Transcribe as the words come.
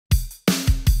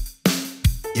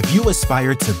If you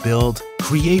aspire to build,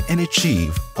 create, and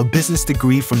achieve, a business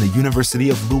degree from the University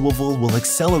of Louisville will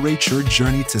accelerate your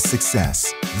journey to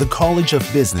success. The College of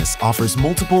Business offers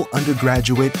multiple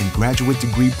undergraduate and graduate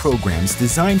degree programs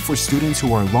designed for students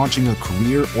who are launching a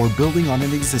career or building on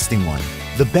an existing one.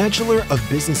 The Bachelor of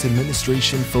Business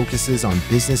Administration focuses on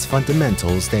business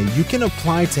fundamentals that you can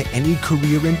apply to any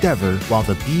career endeavor, while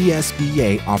the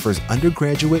BSBA offers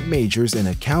undergraduate majors in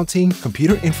accounting,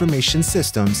 computer information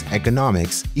systems,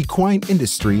 economics, equine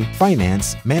industry,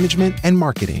 finance, management, and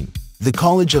marketing. The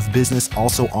College of Business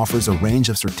also offers a range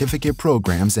of certificate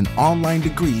programs and online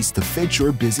degrees to fit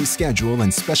your busy schedule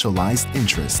and specialized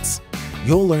interests.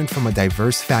 You'll learn from a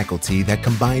diverse faculty that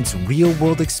combines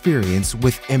real-world experience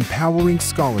with empowering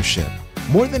scholarship.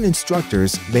 More than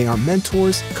instructors, they are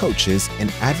mentors, coaches,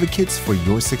 and advocates for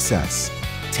your success.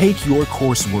 Take your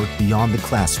coursework beyond the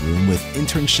classroom with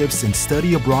internships and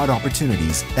study abroad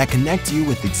opportunities that connect you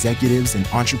with executives and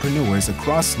entrepreneurs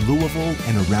across Louisville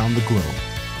and around the globe.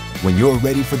 When you're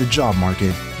ready for the job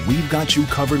market, we've got you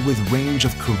covered with a range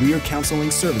of career counseling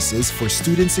services for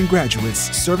students and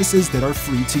graduates, services that are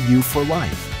free to you for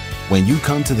life. When you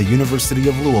come to the University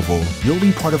of Louisville, you'll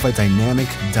be part of a dynamic,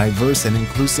 diverse, and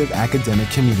inclusive academic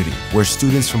community where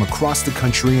students from across the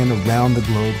country and around the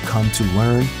globe come to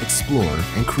learn, explore,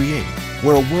 and create.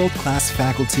 Where a world-class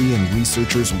faculty and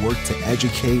researchers work to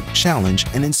educate, challenge,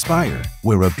 and inspire.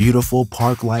 Where a beautiful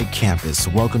park-like campus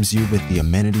welcomes you with the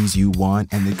amenities you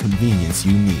want and the convenience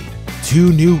you need.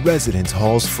 2 new residence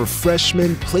halls for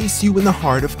freshmen place you in the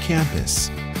heart of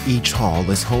campus. Each hall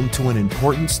is home to an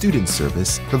important student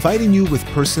service, providing you with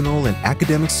personal and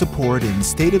academic support in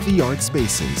state-of-the-art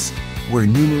spaces. Where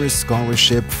numerous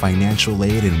scholarship, financial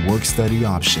aid, and work-study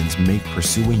options make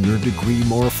pursuing your degree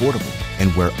more affordable. And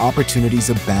where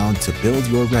opportunities abound to build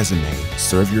your resume,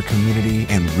 serve your community,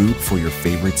 and root for your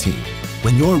favorite team.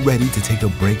 When you're ready to take a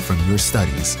break from your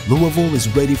studies, Louisville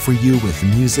is ready for you with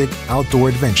music, outdoor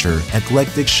adventure,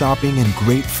 eclectic shopping, and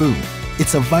great food.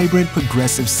 It's a vibrant,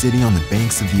 progressive city on the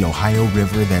banks of the Ohio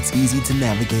River that's easy to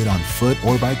navigate on foot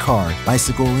or by car,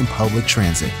 bicycle, and public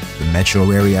transit. The metro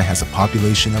area has a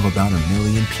population of about 1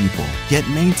 million people, yet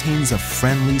maintains a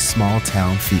friendly,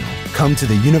 small-town feel. Come to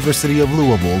the University of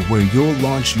Louisville, where you'll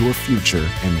launch your future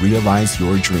and realize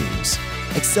your dreams.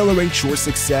 Accelerate your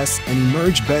success and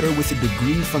emerge better with a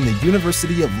degree from the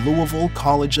University of Louisville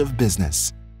College of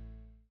Business.